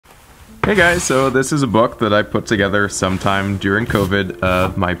Hey guys, so this is a book that I put together sometime during COVID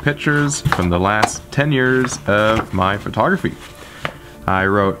of my pictures from the last 10 years of my photography. I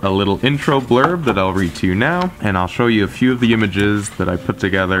wrote a little intro blurb that I'll read to you now, and I'll show you a few of the images that I put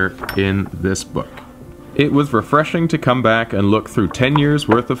together in this book. It was refreshing to come back and look through 10 years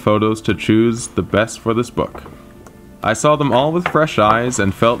worth of photos to choose the best for this book. I saw them all with fresh eyes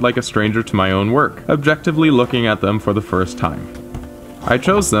and felt like a stranger to my own work, objectively looking at them for the first time. I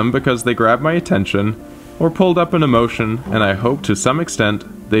chose them because they grabbed my attention or pulled up an emotion, and I hope to some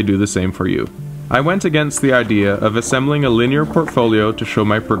extent they do the same for you. I went against the idea of assembling a linear portfolio to show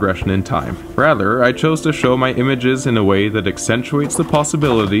my progression in time. Rather, I chose to show my images in a way that accentuates the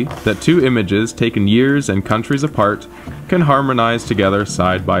possibility that two images taken years and countries apart can harmonize together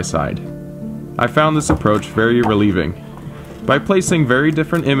side by side. I found this approach very relieving. By placing very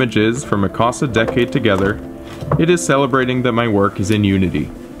different images from across a decade together, it is celebrating that my work is in unity.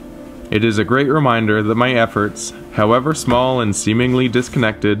 It is a great reminder that my efforts, however small and seemingly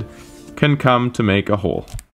disconnected, can come to make a whole.